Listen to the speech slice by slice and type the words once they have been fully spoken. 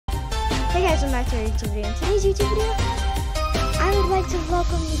Hey guys, welcome back to our YouTube video. In today's YouTube video, I would like to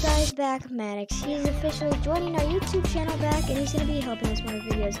welcome you guys back, Maddox. He's officially joining our YouTube channel back, and he's going to be helping us more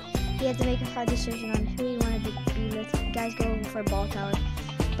videos. He had to make a hard decision on who he wanted to be with. You guys go over for Ball Tower.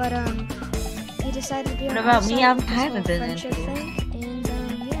 But, he decided to be on What about me? I this haven't been friendship into thing. And,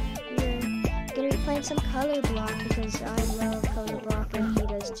 yeah, we're going to be playing some Color Block because I love Color Block, and he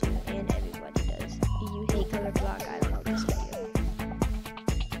does too, and everybody does. You hate Color Block, I love this video.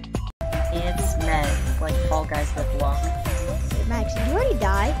 It's men, like Fall Guys that block. Max, did you already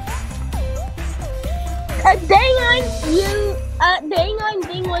die? Dang on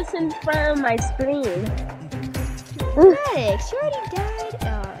thing was in front of my screen. Max, you already died?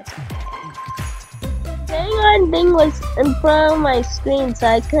 Oh, it's okay. Dang on thing was in front of my screen, so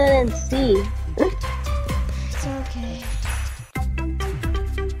I couldn't see. It's okay.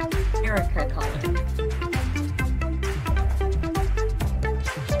 Erica color.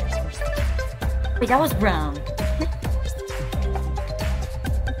 Wait, that was brown.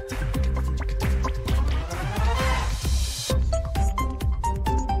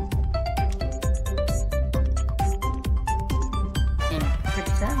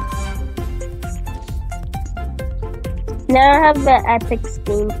 Now I have the epic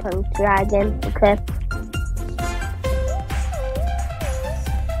steampunk dragon. Okay.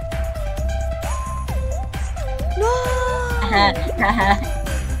 No!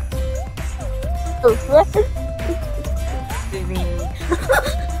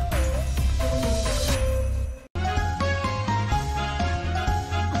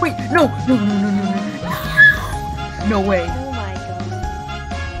 Wait, no! No way. Oh my god.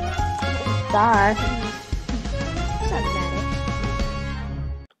 God. What's up, Maddox?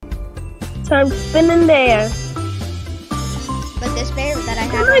 So I'm spinning there. But this bear that I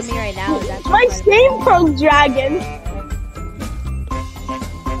have on me right now is actually My part of steampunk dragon.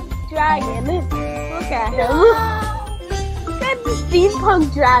 Look at him. Look at the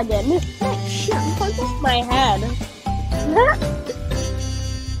steampunk dragon. Punch my head. My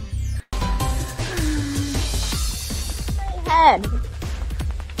head.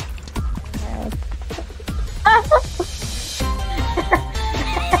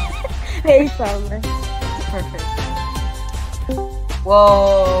 Hey, Summer. Perfect.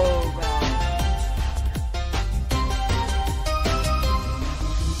 Whoa, bro.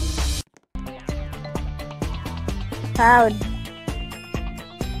 Cloud.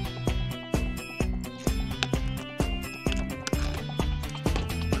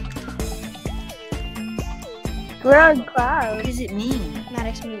 We're on cloud. What does it mean?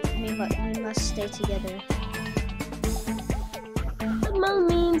 Maddox, we must stay together. It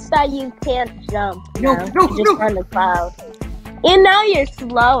means that you can't jump. No, now. no, You just no. run the cloud. And now you're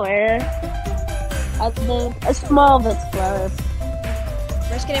slower. I think a small bit slower.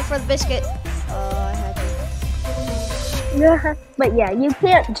 Risk it for the biscuit. Oh, I had to. But yeah, you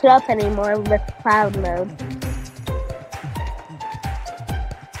can't jump anymore with cloud mode.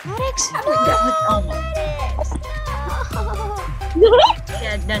 Maddox! That was almost.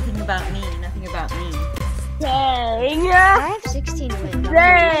 Yeah, nothing about me. Nothing about me. Dang. I have 16 wins.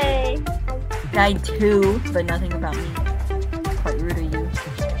 Dang. Died too, but nothing about me. Quite rude of you.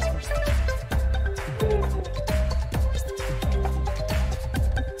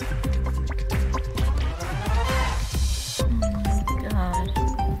 God.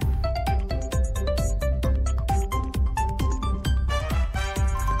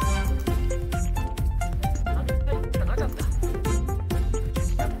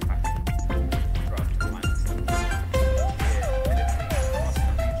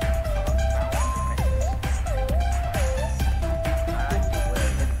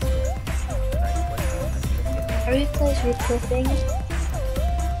 Are you guys recording?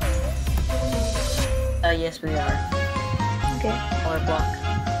 Yes, we are. Okay. Color block.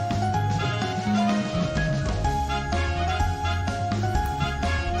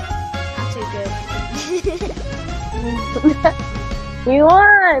 Not too good. We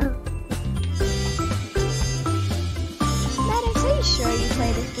won. Maddox, are you sure you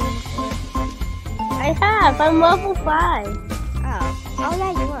played this game before? I have. I'm level 5. Oh. Oh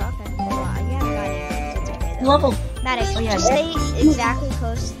yeah, you were. Okay. Well, you haven't got it. It's okay though. Level. Maddox, Oh, yeah, just stay exactly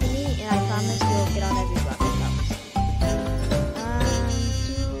close to me, and I promise you'll get on every block. I promise.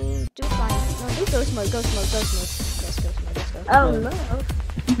 Do fine. No, do ghost mode. Ghost mode. Ghost mode. Yes, ghost mode. Let's go. Oh no.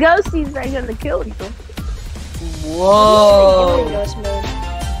 Ghosties are gonna kill you. Whoa. Doing ghost mode.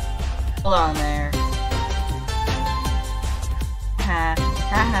 Hold on there. Ha ha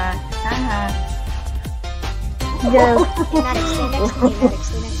ha ha ha. Go. Hey, Maddox, stay next to me. Maddox,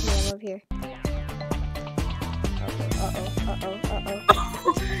 stay next to me. I'm over here.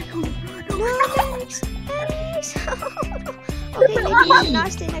 You should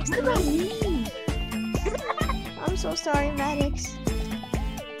not stay next to me. I'm so sorry, Maddox.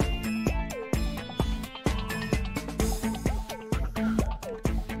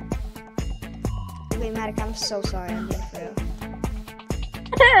 Wait, Maddox, I'm so sorry. I'm being for real.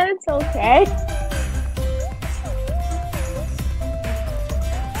 It's okay.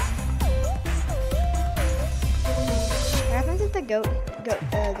 What happens if the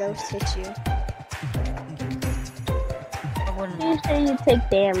ghost hits you? I wouldn't. Usually you take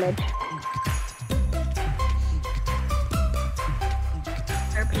damage.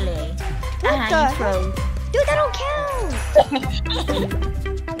 Fair play. What Ah, the you froze. Dude, that don't count!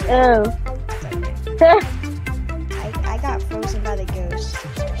 Oh. I got frozen by the ghost.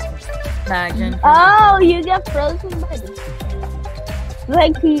 Imagine. Oh, you got frozen by the...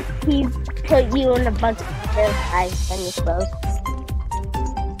 Like he put you in a bucket of ice and you froze.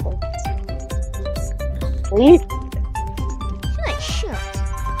 Like, shut.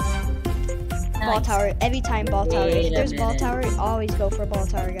 Ball Nice. tower. Every time ball tower. Wait If a there's ball minute. tower, always go for ball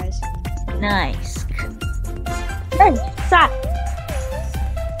tower, guys. Nice. Then stop.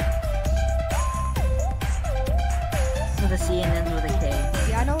 With a C and ends with a K.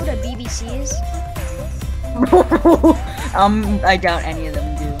 Y'all know what a BBC is? I doubt any of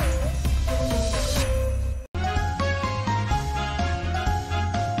them do.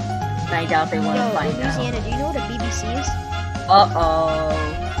 I doubt they want to Yo, find out. Louisiana, do you know what a BBC is? Uh-oh.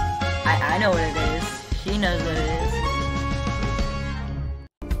 I know what it is. She knows what it is.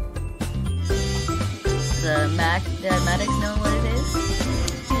 Does Maddox know what it is?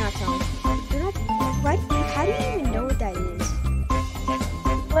 Do not tell me. Do not. What? How do you even know what that is?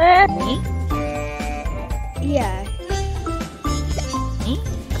 Where? Me? Yeah. Me?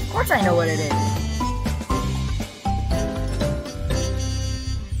 Of course I know what it is.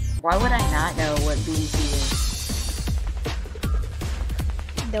 Why would I not know what BBC is?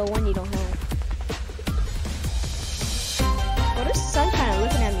 The one you don't have. Well, this sun kind of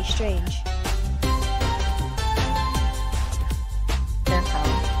looking at me strange. That's how.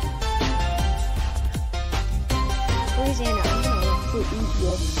 Louisiana, I'm gonna eat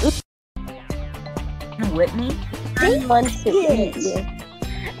you. Whitney? I want to eat Yes. you.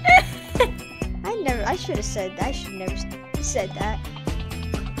 I should have said that. I should never said that.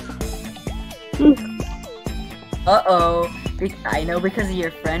 Uh-oh. I know because of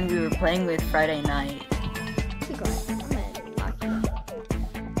your friend we were playing with Friday night. You go ahead. I'm gonna knock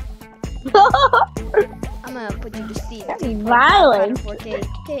you. I'm gonna put you to sleep. That's violent. 4K.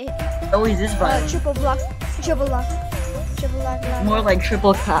 Okay. Always is violent. Triple block. Triple block. Triple block. block. More like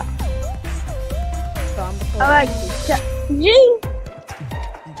triple cut. Bomb before. I like Gee.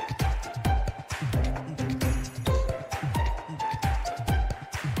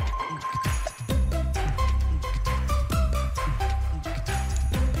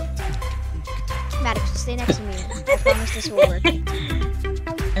 Maddox, stay next to me. I promise this will work.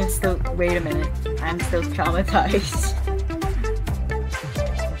 I'm still. Wait a minute. I'm still traumatized.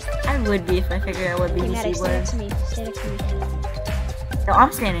 I would be if I figured out what Okay, BBC Maddox, stay next was. to me. Stay next to me. No,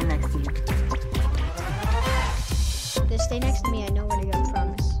 I'm standing next to you. Just stay next to me. I know where to go. I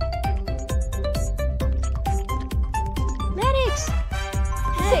promise. Maddox!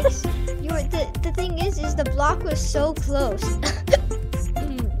 Maddox! The thing is the block was so close.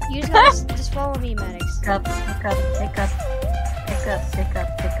 You just gotta just follow me, Maddox. Pick up, pick up, pick up, pick up, pick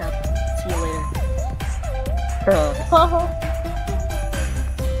up, pick up. See you later. Bro.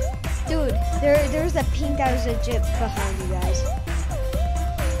 Dude, there's a pink that was legit behind you guys.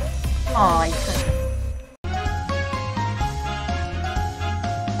 Aw, you couldn't.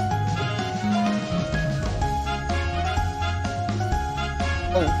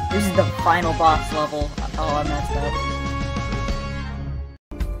 Oh, this is the final boss level. Oh, I messed up.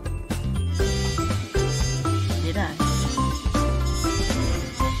 Did I?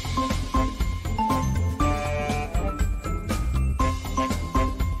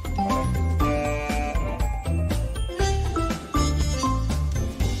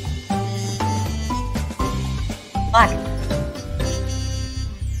 Black. I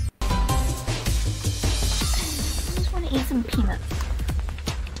just want to eat some peanuts.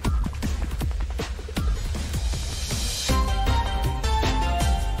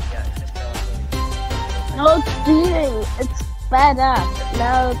 No, it's beating. It's sped up.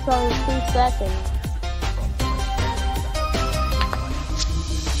 Now it's only 2 seconds.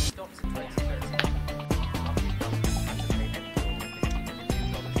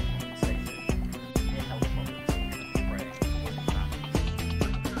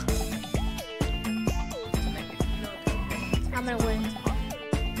 I'm gonna win.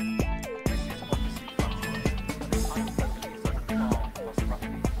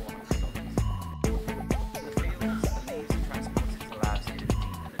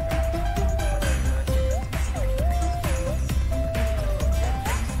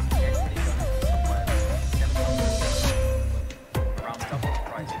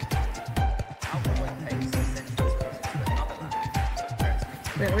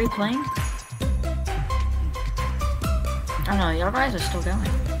 we playing? Oh no, your guys are still going.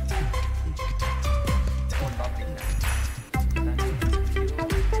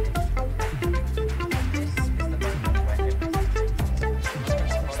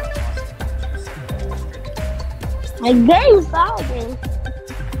 My game's loading.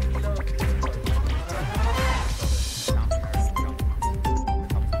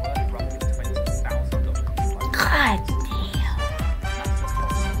 God damn.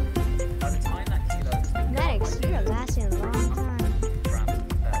 Maddox, you're lasting a long time.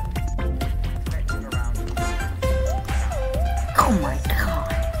 Oh my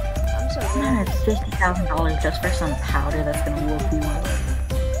god. I'm so good. Man, it's $50,000 just for some powder that's gonna whoop you up.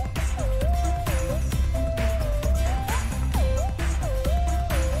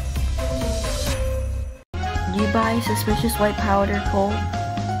 Do you buy suspicious white powder, Cole?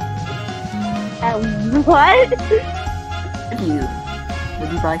 What?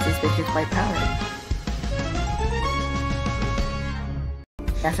 Would you buy suspicious white powder?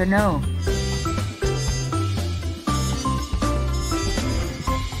 Yes or no?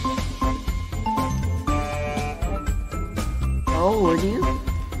 Oh, would you?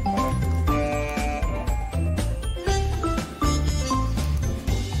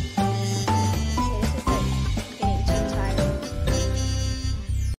 Getting too tired.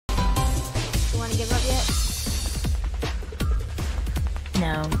 You want to give up yet?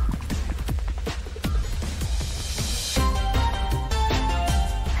 No.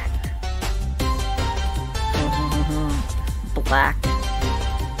 Black.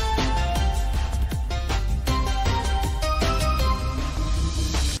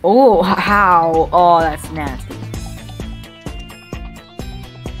 Oh, how? Oh, that's nasty.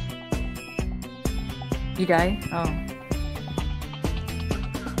 You die? Oh.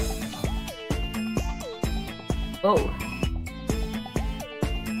 Oh.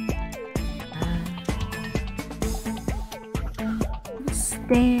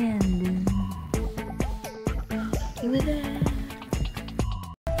 Standing. You were there.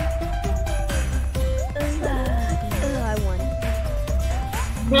 I won.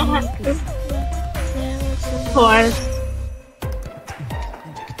 Of course.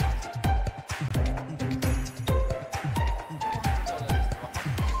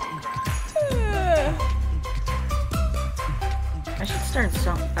 I should start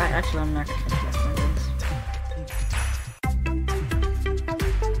some. Actually, I'm not gonna finish that sentence.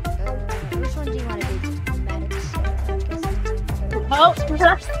 Which one do you want to do, Maddox? Oh,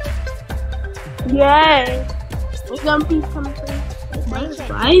 yay. We're gonna be something. Thanks,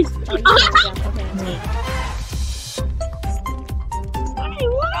 Guys. Oh, you can't jump. Okay. Hey,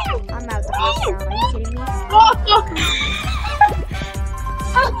 what? I'm out the first round. Are you kidding me?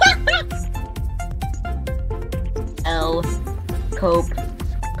 L. Cope.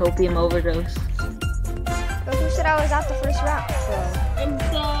 Copium overdose. But who said I was out the first round? So,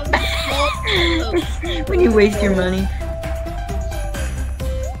 When you waste your money.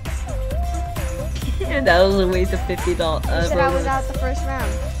 That was a waste of $50. who said I was out the first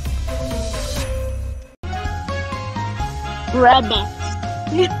round? Rabbit.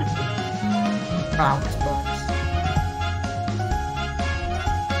 Xbox.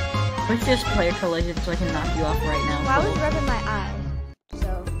 Let's just play a collision so I can knock you off right now. Well, I was rubbing my eye.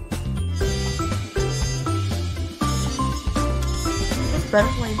 So, It's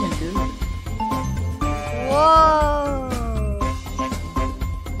better than you can do. whoa.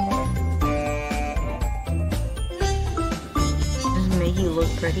 Does it make you look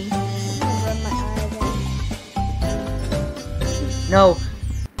pretty? I'm gonna rub my eye then. No.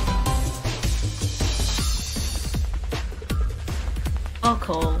 Oh,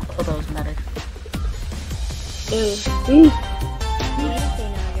 Cole. Oh, those medic. Okay,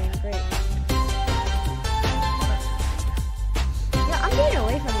 now again. Great. Yeah, I'm getting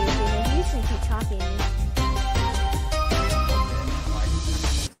away from you, Steven. You just keep talking to me.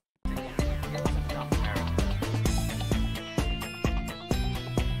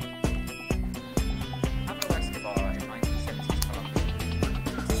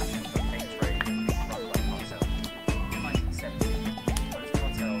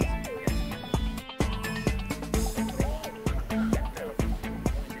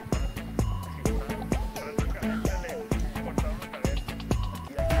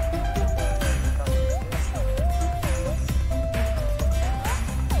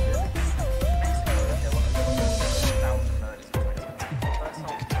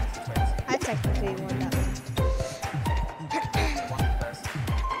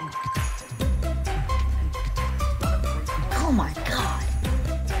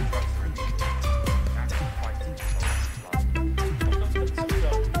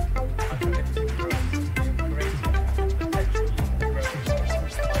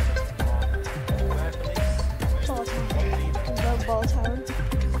 ball tower.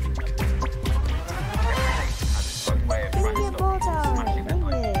 Give me a ball tower.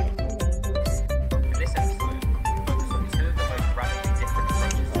 Bring it. This episode, focus on two of the most radically different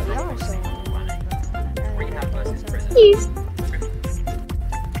approaches to running. Rehab versus prison. Please.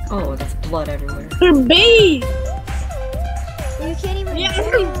 Oh, there's blood everywhere. For bees. Well, you can't even Yeah, jump.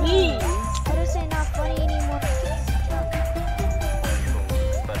 for bees. How does it not funny anymore?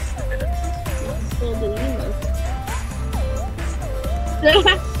 Versus the villains. So do you Oh,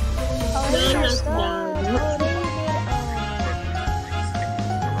 know. they No, messed no, up. no. Oh, they made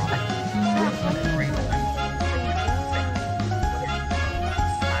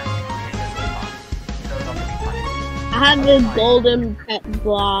I have this golden pet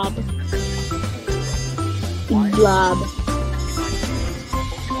blob. Blob.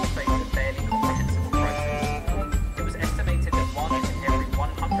 It was estimated that 1 in every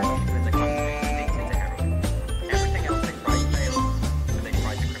 100 people in the country is addicted to heroin. Everything else they tried failed, so they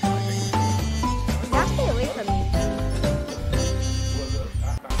tried to criminalize it. Now stay away from me.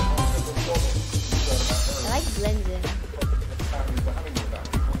 I like blends in.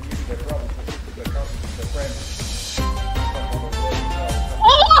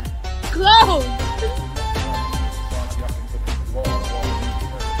 Oh! Close!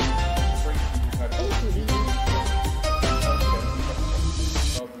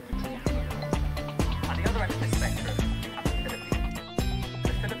 On the other end of the spectrum, we have the Philippines.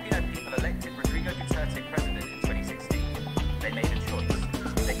 The Filipino people elected Rodrigo Duterte president in 2016. They made a choice.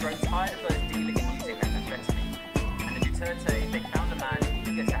 They'd grown tired of those dealing and using methamphetamine. And in Duterte, they found a man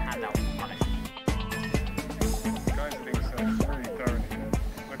eager to hand out punishment. The guys are being searched really thoroughly.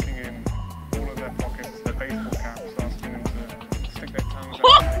 Looking in all of their pockets, their baseball caps, asking them to stick their tongues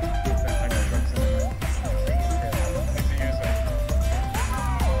out and put their hanging drugs in them. Need to use them.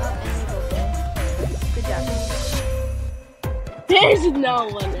 Good job. There's no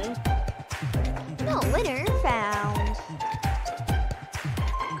winner. No winner found.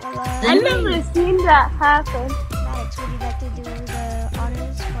 I've never seen that happen. Maddox, would you like to do the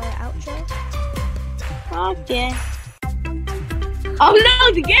honors for outro? Okay. Oh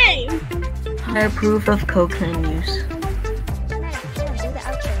no, the game! I approve of cocaine use. Maddox, come on, do the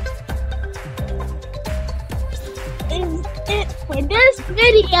outro. Is it for this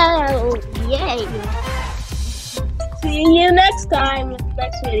video? Yay! See you next time in the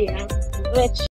next video. Which